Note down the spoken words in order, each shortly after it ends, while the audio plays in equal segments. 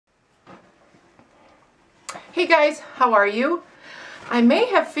Hey guys, how are you? I may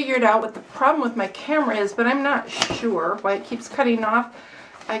have figured out what the problem with my camera is, but I'm not sure why it keeps cutting off.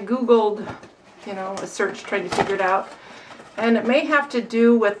 I googled, a search trying to figure it out, and it may have to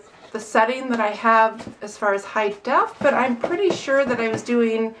do with the setting that I have as far as high def, but I'm pretty sure that I was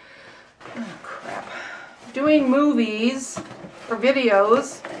doing movies or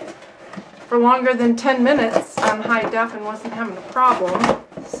videos for longer than 10 minutes on high def and wasn't having a problem.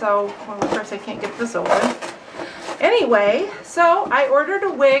 So, well, of course I can't get this open. Anyway, so I ordered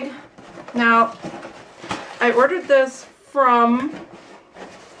a wig. Now, I ordered this from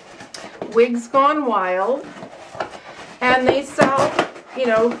Wigs Gone Wild, and they sell,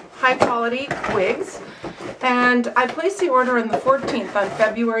 high quality wigs. And I placed the order on the 14th, on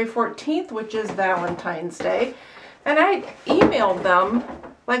February 14th, which is Valentine's Day. And I emailed them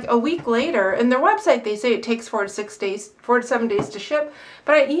like a week later, and their website, they say it takes 4 to 7 days to ship.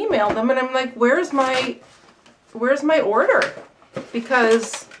 But I emailed them and I'm like, where's my order?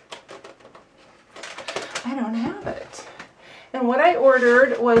 Because I don't have it. And what I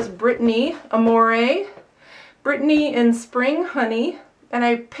ordered was Brittany, Amore, Brittany in Spring Honey, and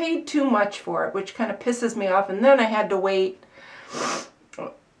I paid too much for it, which kind of pisses me off. And then I had to wait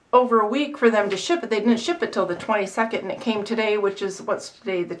over a week for them to ship it. They didn't ship it till the 22nd, and it came today, which is, what's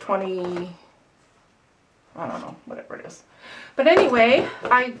today, the 20, I don't know, whatever it is. But anyway,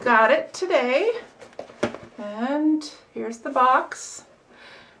 I got it today, and here's the box,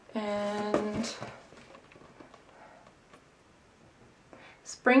 and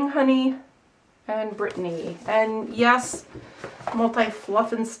Spring Honey and Brittany. And yes,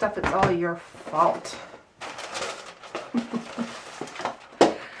 multi-fluff and stuff, it's all your fault.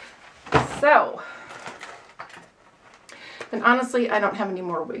 So, and honestly, I don't have any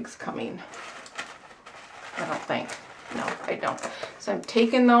more wigs coming. I don't think. No, I don't. So I'm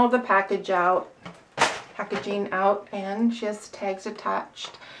taking all the packaging out, and she has the tags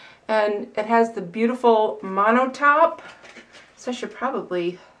attached. And it has the beautiful mono top. So I should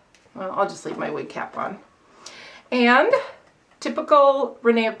probably, well, I'll just leave my wig cap on. And typical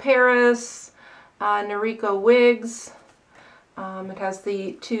Renee of Paris, Noriko wigs. It has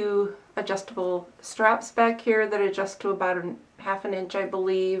the 2 adjustable straps back here that adjust to about ½ an inch, I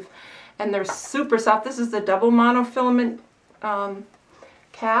believe. And they're super soft. This is the double monofilament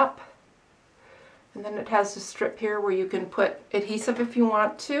cap. And then it has a strip here where you can put adhesive if you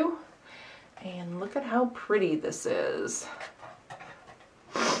want to. And look at how pretty this is.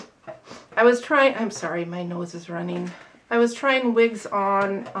 I was trying, I'm sorry, my nose is running. I was trying wigs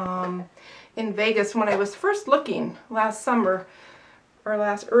on in Vegas when I was first looking last summer,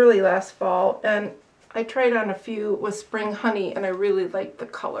 or early last fall, and I tried on a few with Spring Honey, and I really liked the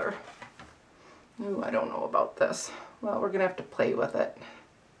color. Ooh, I don't know about this. Well, we're gonna have to play with it.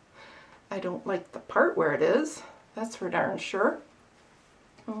 I don't like the part where it is, that's for darn sure.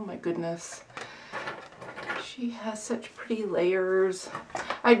 Oh my goodness. She has such pretty layers.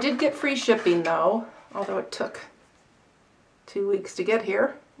 I did get free shipping though, although it took 2 weeks to get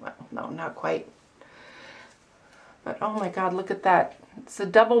here. Well, no, not quite. But oh my god, look at that. It's a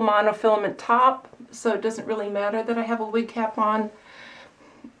double monofilament top, so it doesn't really matter that I have a wig cap on.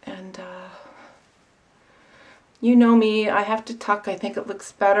 And you know me, I have to tuck. I think it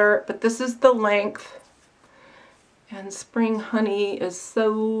looks better, but this is the length. And Spring Honey is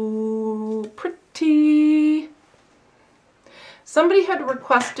so pretty. Somebody had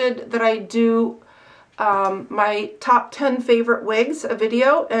requested that I do my top 10 favorite wigs, a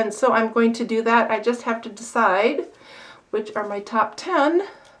video, and so I'm going to do that. I just have to decide which are my top 10.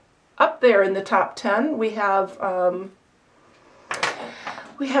 Up there in the top 10 we have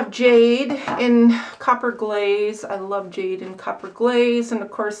jade in copper glaze. I love jade in copper glaze, and of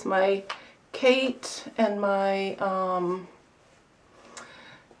course my Kate and my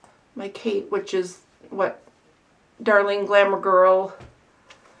Kate, which is what Darling Glamour Girl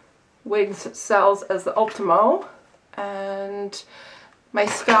Wigs sells as the Ultimo, and my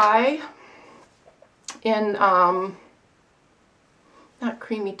Sky in not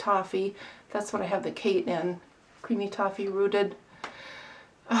Creamy Toffee, that's what I have the Kate in, Creamy Toffee Rooted.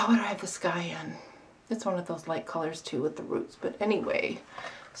 Oh, what do I have the Sky in? It's one of those light colors too with the roots, but anyway,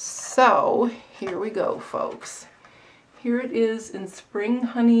 so here we go, folks. Here it is in Spring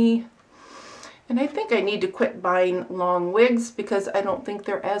Honey. And I think I need to quit buying long wigs because I don't think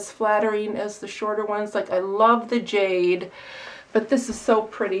they're as flattering as the shorter ones. Like, I love the jade, but this is so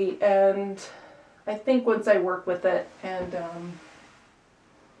pretty, and I think once I work with it and,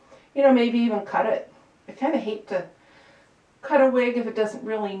 maybe even cut it. I kind of hate to cut a wig if it doesn't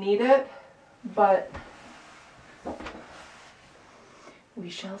really need it, but we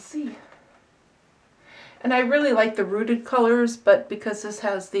shall see. And I really like the rooted colors, but because this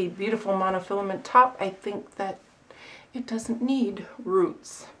has the beautiful monofilament top, I think that it doesn't need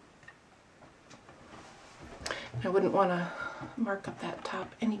roots. I wouldn't want to mark up that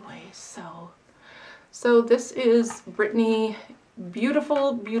top anyway, so this is Brittany,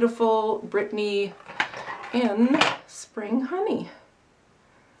 beautiful, beautiful Brittany in Spring Honey.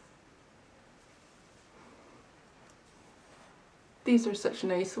 These are such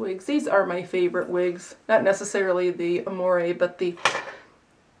nice wigs. These are my favorite wigs. Not necessarily the Amore, but the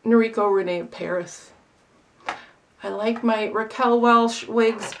Noriko Renee of Paris. I like my Raquel Welch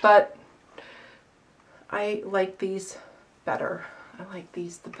wigs, but I like these better. I like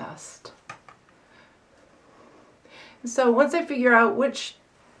these the best. So once I figure out which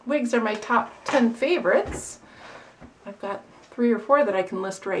wigs are my top 10 favorites, I've got 3 or 4 that I can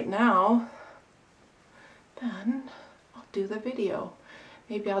list right now, then I'll do the video.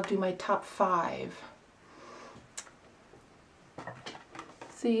 Maybe I'll do my top 5.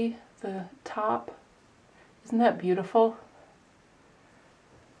 See the top? Isn't that beautiful?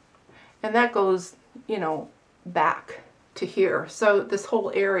 And that goes, you know, back to here. So this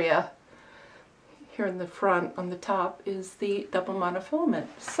whole area here in the front on the top is the double monofilament.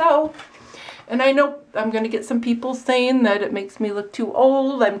 So, and I know I'm going to get some people saying that it makes me look too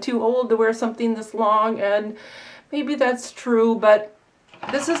old. I'm too old to wear something this long, and maybe that's true, but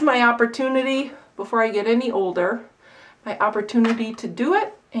this is my opportunity before I get any older, my opportunity to do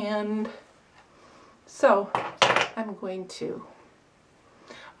it, and so I'm going to.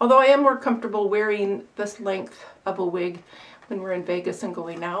 Although I am more comfortable wearing this length of a wig when we're in Vegas and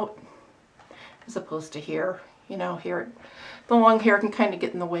going out, as opposed to here. You know, here, the long hair can kind of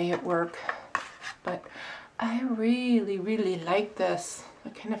get in the way at work. But I really, really like this. I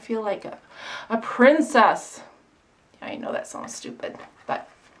kind of feel like a princess. Yeah, I know that sounds stupid, but.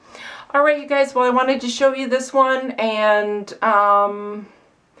 Alright, you guys, well, I wanted to show you this one, and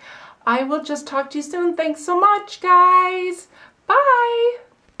I will just talk to you soon. Thanks so much, guys. Bye.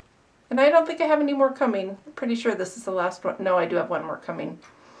 And I don't think I have any more coming. I'm pretty sure this is the last one. No, I do have one more coming.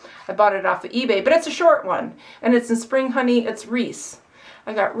 I bought it off of eBay, but it's a short one, and it's in Spring Honey. It's Reese.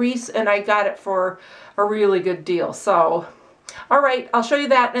 I got Reese, and I got it for a really good deal. So, all right, I'll show you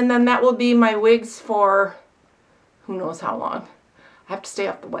that, and then that will be my wigs for who knows how long. I have to stay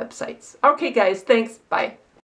off the websites. Okay, guys, thanks. Bye.